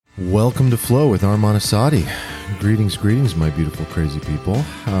Welcome to Flow with Arman Asadi. Greetings, greetings, my beautiful crazy people.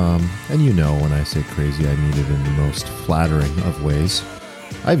 And you know when I say crazy, I mean it in the most flattering of ways.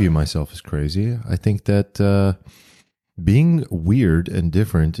 I view myself as crazy. I think that being weird and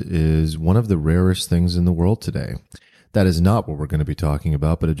different is one of the rarest things in the world today. That is not what we're going to be talking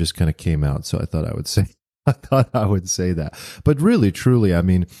about, but it just kind of came out, so I thought I would say that. But really, truly, I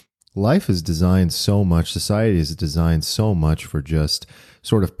mean, life is designed so much, society is designed so much for just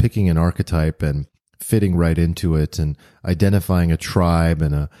sort of picking an archetype and fitting right into it and identifying a tribe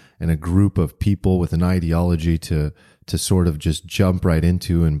and a group of people with an ideology to sort of just jump right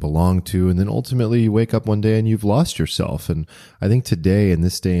into and belong to. And then ultimately you wake up one day and you've lost yourself. And I think today, in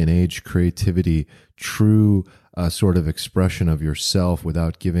this day and age, creativity, true sort of expression of yourself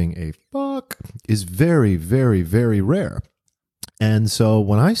without giving a fuck is very, very, very rare. And so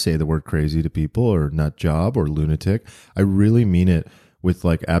when I say the word crazy to people or nut job or lunatic, I really mean it with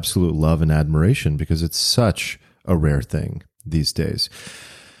like absolute love and admiration because it's such a rare thing these days.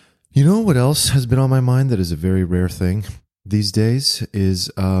 You know what else has been on my mind that is a very rare thing these days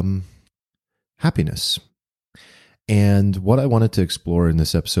is happiness. And what I wanted to explore in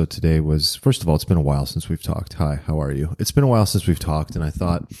this episode today was, first of all, it's been a while since we've talked. Hi, how are you? It's been a while since we've talked, and I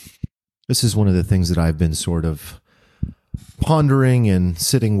thought this is one of the things that I've been sort of pondering and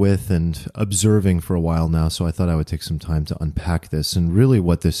sitting with and observing for a while now. So I thought I would take some time to unpack this. And really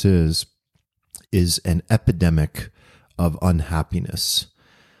what this is an epidemic of unhappiness.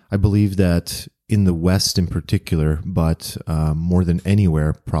 I believe that in the West in particular, but more than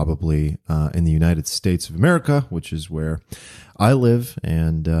anywhere, probably in the United States of America, which is where I live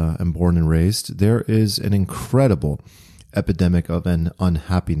and am born and raised, there is an incredible epidemic of an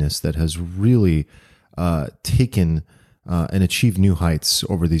unhappiness that has really taken and achieved new heights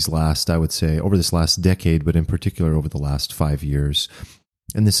over these last, I would say, over this last decade, but in particular over the last 5 years.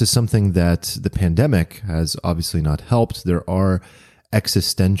 And this is something that the pandemic has obviously not helped. There are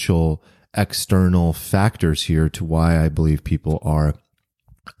existential, external factors here to why I believe people are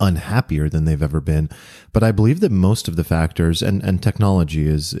unhappier than they've ever been. But I believe that most of the factors, and technology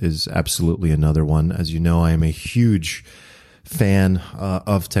is absolutely another one. As you know, I am a huge fan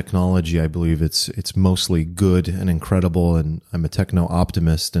of technology. I believe it's mostly good and incredible, and I'm a techno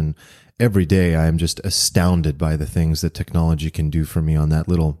optimist, and every day I am just astounded by the things that technology can do for me on that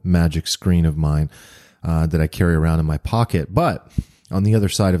little magic screen of mine that I carry around in my pocket. But on the other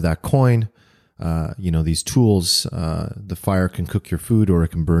side of that coin, these tools, the fire can cook your food or it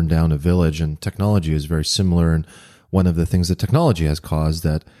can burn down a village, and technology is very similar. And one of the things that technology has caused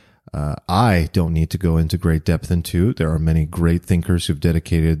that I don't need to go into great depth into. There are many great thinkers who've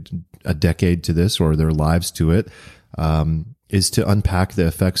dedicated a decade to this or their lives to it, is to unpack the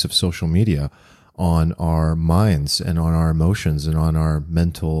effects of social media on our minds and on our emotions and on our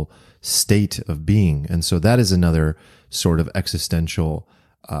mental state of being. And so that is another sort of existential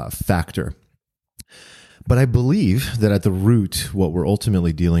factor. But I believe that at the root, what we're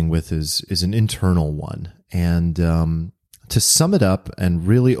ultimately dealing with is an internal one. And to sum it up and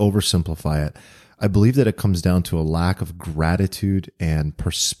really oversimplify it, I believe that it comes down to a lack of gratitude and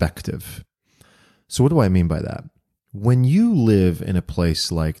perspective. So what do I mean by that? When you live in a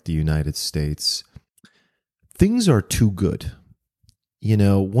place like the United States, things are too good. You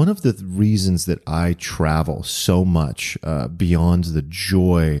know, one of the reasons that I travel so much beyond the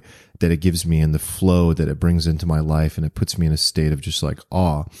joy that it gives me and the flow that it brings into my life, and it puts me in a state of just like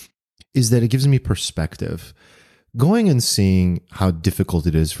awe, is that it gives me perspective. Going and seeing how difficult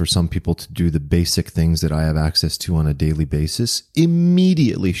it is for some people to do the basic things that I have access to on a daily basis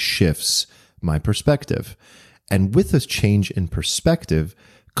immediately shifts my perspective. And with this change in perspective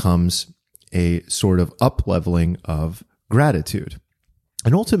comes a sort of up-leveling of gratitude.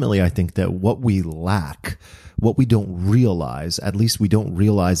 And ultimately, I think that what we lack, what we don't realize, at least we don't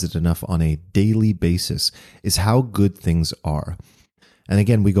realize it enough on a daily basis, is how good things are. And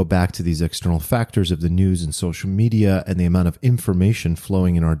again, we go back to these external factors of the news and social media and the amount of information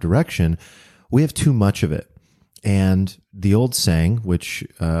flowing in our direction. We have too much of it. And the old saying, which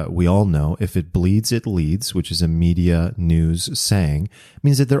we all know, if it bleeds, it leads, which is a media news saying,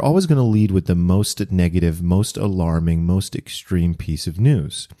 means that they're always going to lead with the most negative, most alarming, most extreme piece of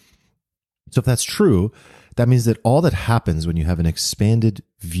news. So if that's true, that means that all that happens when you have an expanded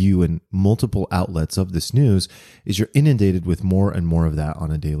view and multiple outlets of this news is you're inundated with more and more of that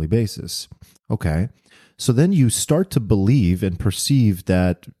on a daily basis. Okay. So then you start to believe and perceive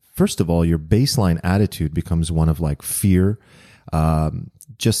that, first of all, your baseline attitude becomes one of like fear,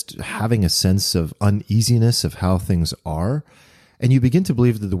 just having a sense of uneasiness of how things are. And you begin to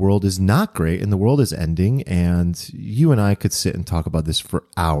believe that the world is not great and the world is ending. And you and I could sit and talk about this for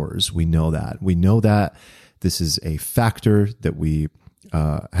hours. We know that. We know that this is a factor that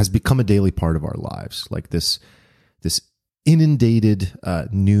has become a daily part of our lives. Like this inundated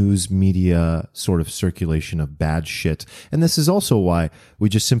news media sort of circulation of bad shit. And this is also why we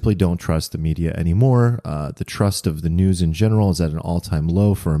just simply don't trust the media anymore. The trust of the news in general is at an all-time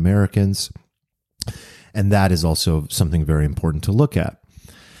low for Americans. And that is also something very important to look at.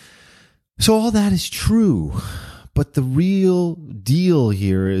 So all that is true. But the real deal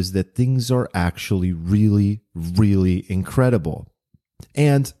here is that things are actually really, really incredible.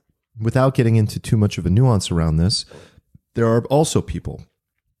 And without getting into too much of a nuance around this, there are also people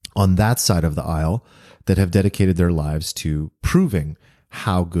on that side of the aisle that have dedicated their lives to proving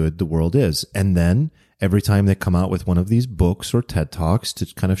how good the world is. And then every time they come out with one of these books or TED Talks to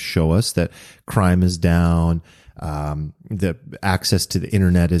kind of show us that crime is down, the access to the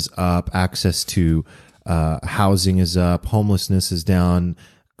internet is up, access to housing is up, homelessness is down,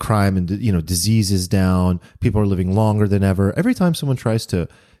 crime and disease is down, people are living longer than ever. Every time someone tries to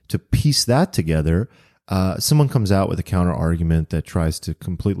piece that together, someone comes out with a counter argument that tries to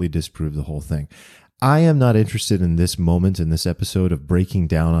completely disprove the whole thing. I am not interested in this moment in this episode of breaking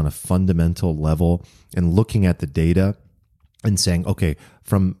down on a fundamental level and looking at the data and saying, okay,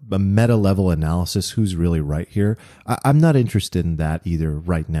 from a meta level analysis, who's really right here? I'm not interested in that either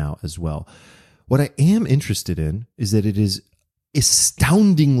right now as well. What I am interested in is that it is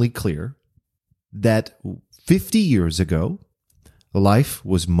astoundingly clear that 50 years ago, life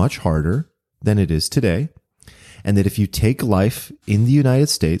was much harder than it is today. And that if you take life in the United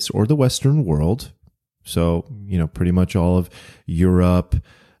States or the Western world, so, pretty much all of Europe,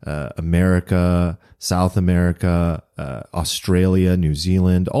 America, South America, Australia, New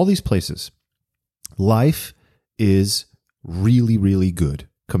Zealand, all these places, life is really, really good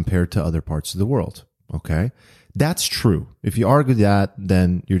compared to other parts of the world. Okay. That's true. If you argue that,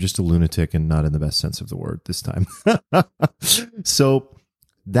 then you're just a lunatic and not in the best sense of the word this time. So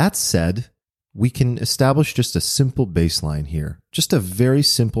that said, we can establish just a simple baseline here, just a very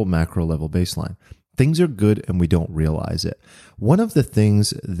simple macro level baseline. Things are good and we don't realize it. One of the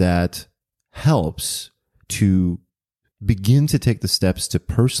things that helps to begin to take the steps to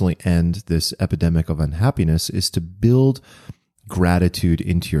personally end this epidemic of unhappiness is to build gratitude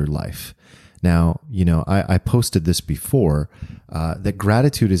into your life. Now, I posted this before, that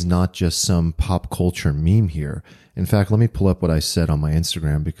gratitude is not just some pop culture meme here. In fact, let me pull up what I said on my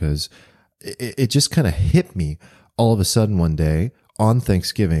Instagram because it just kind of hit me all of a sudden one day on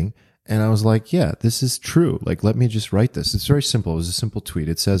Thanksgiving. And I was like, yeah, this is true. Like, let me just write this. It's very simple. It was a simple tweet.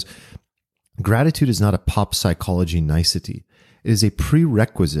 It says, gratitude is not a pop psychology nicety. It is a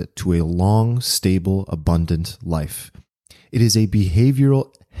prerequisite to a long, stable, abundant life. It is a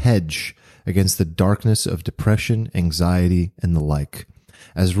behavioral hedge against the darkness of depression, anxiety, and the like.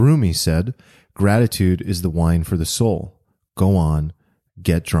 As Rumi said, gratitude is the wine for the soul. Go on,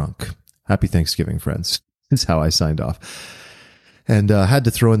 get drunk. Happy Thanksgiving, friends. That's how I signed off. And had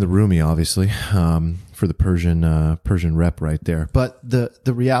to throw in the Rumi, obviously, for the Persian rep right there. But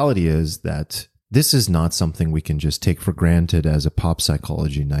the reality is that this is not something we can just take for granted as a pop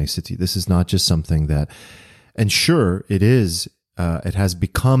psychology nicety. This is not just something that, and sure, it is. It has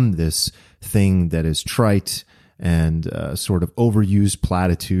become this thing that is trite and sort of overused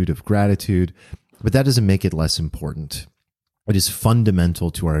platitude of gratitude, but that doesn't make it less important. It is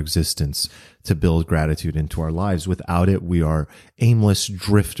fundamental to our existence to build gratitude into our lives. Without it, we are aimless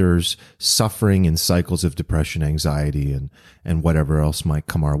drifters suffering in cycles of depression, anxiety, and whatever else might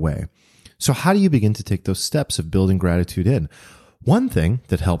come our way. So how do you begin to take those steps of building gratitude in? One thing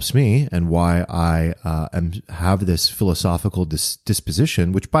that helps me and why I have this philosophical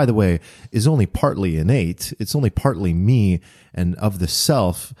disposition, which, by the way, is only partly innate. It's only partly me and of the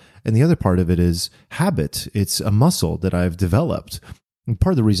self. And the other part of it is habit. It's a muscle that I've developed. And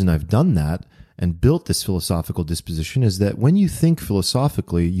part of the reason I've done that and built this philosophical disposition is that when you think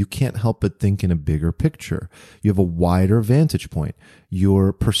philosophically, you can't help but think in a bigger picture. You have a wider vantage point.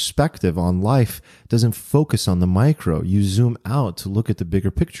 Your perspective on life doesn't focus on the micro. You zoom out to look at the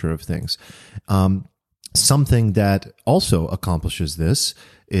bigger picture of things. Something that also accomplishes this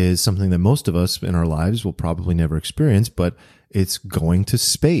is something that most of us in our lives will probably never experience, but it's going to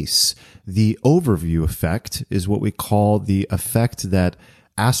space. The overview effect is what we call the effect that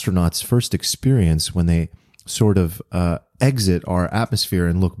astronauts first experience when they sort of exit our atmosphere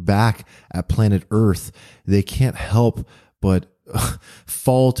and look back at planet Earth. They can't help but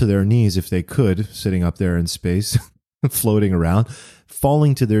fall to their knees if they could, sitting up there in space, floating around,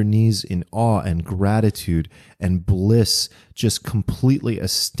 falling to their knees in awe and gratitude and bliss, just completely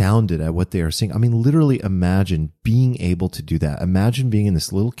astounded at what they are seeing. I mean, literally imagine being able to do that. Imagine being in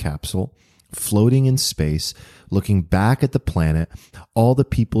this little capsule, floating in space, looking back at the planet, all the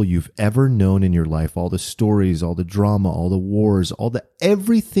people you've ever known in your life, all the stories, all the drama, all the wars,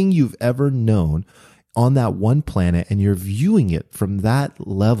 everything you've ever known on that one planet, and you're viewing it from that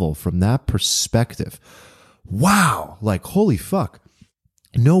level, from that perspective. Wow. Like, holy fuck.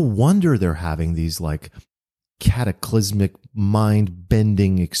 No wonder they're having these like cataclysmic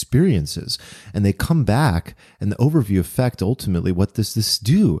mind-bending experiences. And they come back, and the overview effect, ultimately, what does this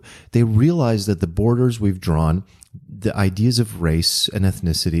do? They realize that the borders we've drawn, the ideas of race and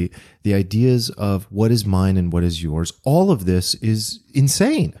ethnicity, the ideas of what is mine and what is yours, all of this is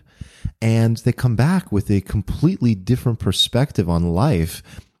insane. And they come back with a completely different perspective on life,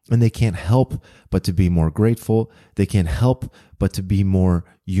 and they can't help but to be more grateful. They can't help but to be more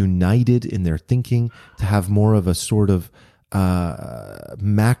united in their thinking, to have more of a sort of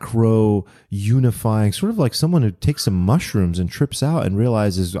macro unifying, sort of like someone who takes some mushrooms and trips out and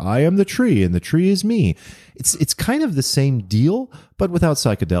realizes, I am the tree and the tree is me. It's kind of the same deal, but without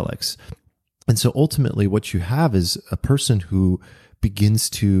psychedelics. And so ultimately what you have is a person who begins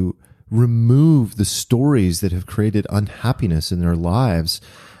to remove the stories that have created unhappiness in their lives,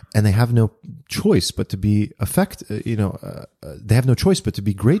 and they have no choice but to be they have no choice but to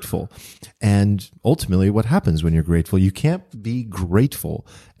be grateful. And ultimately what happens when you're grateful? You can't be grateful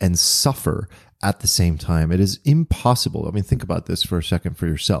and suffer at the same time. It is impossible. I mean, think about this for a second for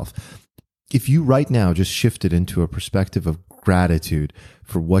yourself. If you right now just shifted into a perspective of gratitude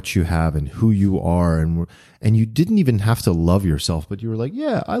for what you have and who you are, and you didn't even have to love yourself, but you were like,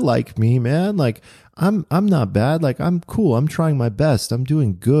 yeah, I like me, man. Like, I'm not bad. Like, I'm cool. I'm trying my best. I'm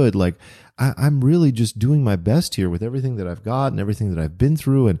doing good. Like, I'm really just doing my best here with everything that I've got and everything that I've been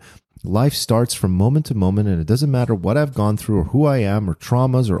through. And life starts from moment to moment, and it doesn't matter what I've gone through or who I am or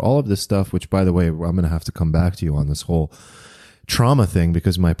traumas or all of this stuff, which, by the way, I'm going to have to come back to you on this whole trauma thing,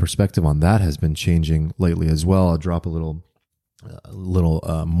 because my perspective on that has been changing lately as well. I'll drop a little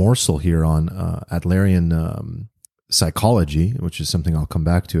morsel here on Adlerian psychology, which is something I'll come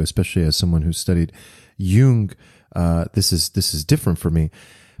back to, especially as someone who studied Jung. This is different for me,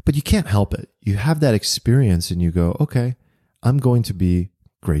 but you can't help it. You have that experience and you go, okay, I'm going to be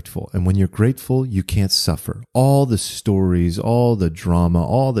grateful. And when you're grateful, you can't suffer. All the stories, all the drama,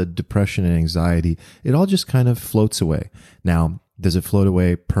 all the depression and anxiety, it all just kind of floats away. Now, does it float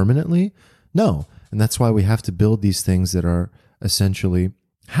away permanently? No. And that's why we have to build these things that are essentially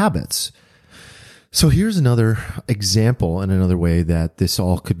habits. So here's another example and another way that this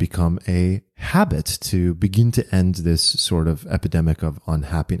all could become a habit to begin to end this sort of epidemic of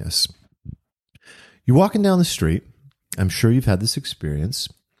unhappiness. You're walking down the street. I'm sure you've had this experience,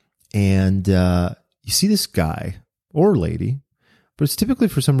 and you see this guy or lady, but it's typically,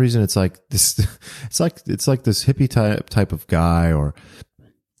 for some reason, it's like this. It's like this hippie type of guy, or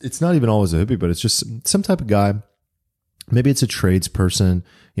it's not even always a hippie, but it's just some type of guy. Maybe it's a tradesperson,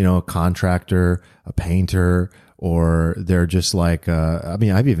 a contractor, a painter, or they're just like,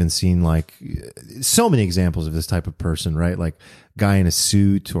 I've even seen like so many examples of this type of person, right? Like guy in a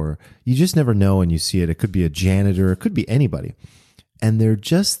suit, or you just never know when you see it. It could be a janitor, it could be anybody. And they're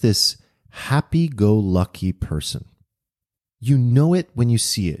just this happy-go-lucky person. You know it when you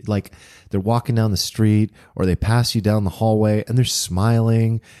see it. Like they're walking down the street, or they pass you down the hallway and they're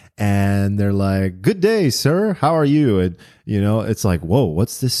smiling and they're like, good day, sir. How are you? And, it's like, whoa,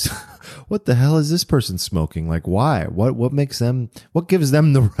 what's this? What the hell is this person smoking? Like, why? What gives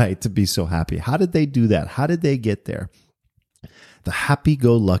them the right to be so happy? How did they do that? How did they get there? The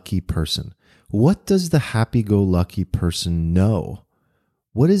happy-go-lucky person. What does the happy-go-lucky person know?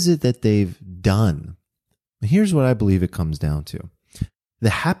 What is it that they've done? Here's what I believe it comes down to. The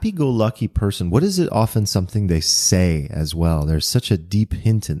happy-go-lucky person, what is it often something they say as well? There's such a deep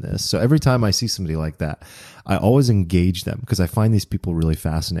hint in this. So every time I see somebody like that, I always engage them because I find these people really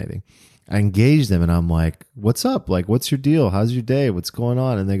fascinating. I engage them and I'm like, what's up? Like, what's your deal? How's your day? What's going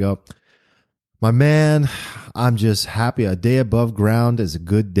on? And they go, my man, I'm just happy. A day above ground is a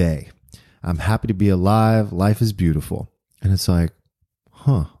good day. I'm happy to be alive. Life is beautiful. And it's like,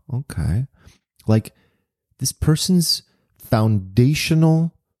 huh, okay. Like, this person's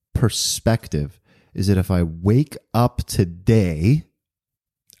foundational perspective is that if I wake up today,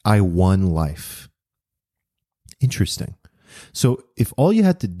 I won life. Interesting. So if all you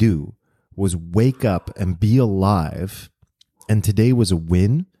had to do was wake up and be alive, and today was a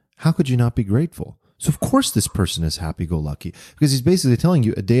win, how could you not be grateful? So of course this person is happy-go-lucky, because he's basically telling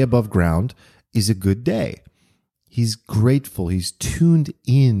you a day above ground is a good day. He's grateful. He's tuned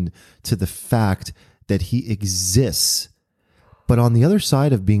in to the fact that he exists. But on the other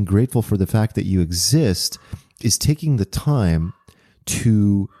side of being grateful for the fact that you exist is taking the time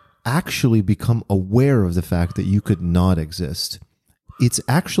to actually become aware of the fact that you could not exist. It's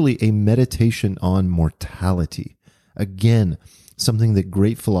actually a meditation on mortality. Again, something that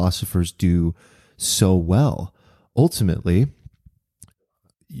great philosophers do so well. Ultimately,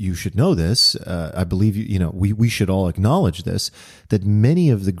 you should know this. I believe we should all acknowledge this, that many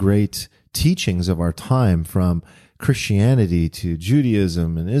of the great teachings of our time, from Christianity to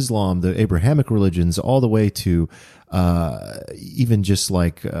Judaism and Islam, the Abrahamic religions, all the way to even just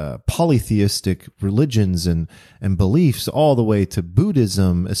like polytheistic religions and beliefs, all the way to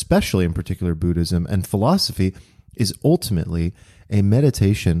Buddhism, especially in particular Buddhism, and philosophy, is ultimately a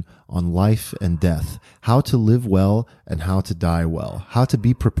meditation on life and death, how to live well and how to die well, how to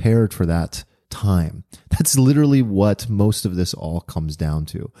be prepared for that time. That's literally what most of this all comes down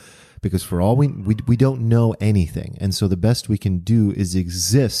to. Because for all we don't know anything. And so the best we can do is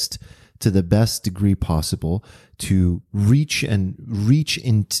exist to the best degree possible to reach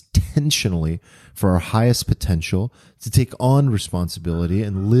intentionally for our highest potential, to take on responsibility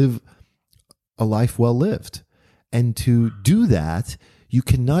and live a life well lived. And to do that, you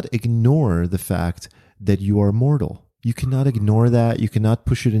cannot ignore the fact that you are mortal. You cannot ignore that. You cannot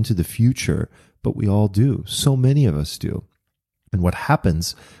push it into the future, but we all do. So many of us do. And what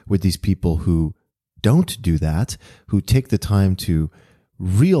happens with these people who don't do that, who take the time to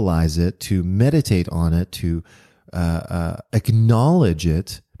realize it, to meditate on it, to acknowledge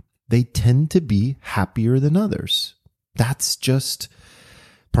it, they tend to be happier than others. That's just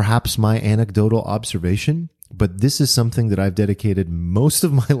perhaps my anecdotal observation, but this is something that I've dedicated most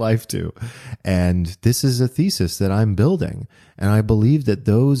of my life to. And this is a thesis that I'm building. And I believe that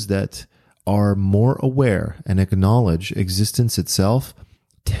those that are more aware and acknowledge existence itself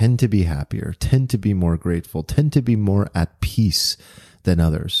tend to be happier, tend to be more grateful, tend to be more at peace than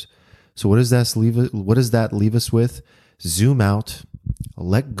others. So what does that leave us with? Zoom out,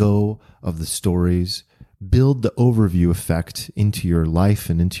 let go of the stories, build the overview effect into your life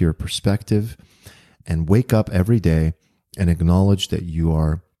and into your perspective, and wake up every day and acknowledge that you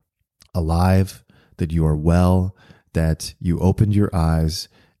are alive, that you are well, that you opened your eyes,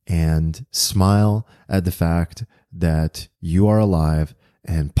 and smile at the fact that you are alive,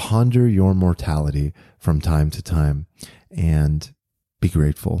 and ponder your mortality from time to time, and be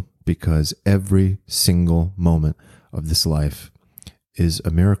grateful, because every single moment of this life is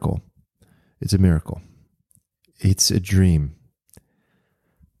a miracle. It's a miracle. It's a dream.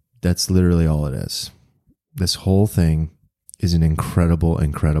 That's literally all it is. This whole thing is an incredible,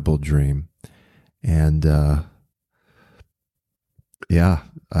 incredible dream. And yeah,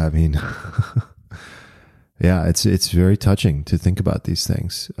 I mean, yeah, it's very touching to think about these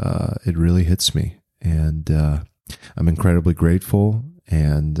things. It really hits me. And I'm incredibly grateful,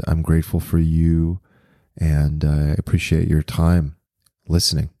 and I'm grateful for you, and I appreciate your time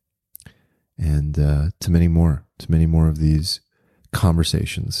listening, and to many more of these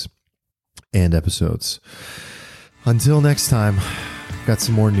conversations and episodes. Until next time, got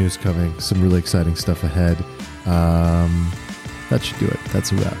some more news coming, some really exciting stuff ahead. That should do it.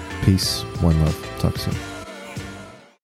 That's a wrap. Peace, one love. Talk soon.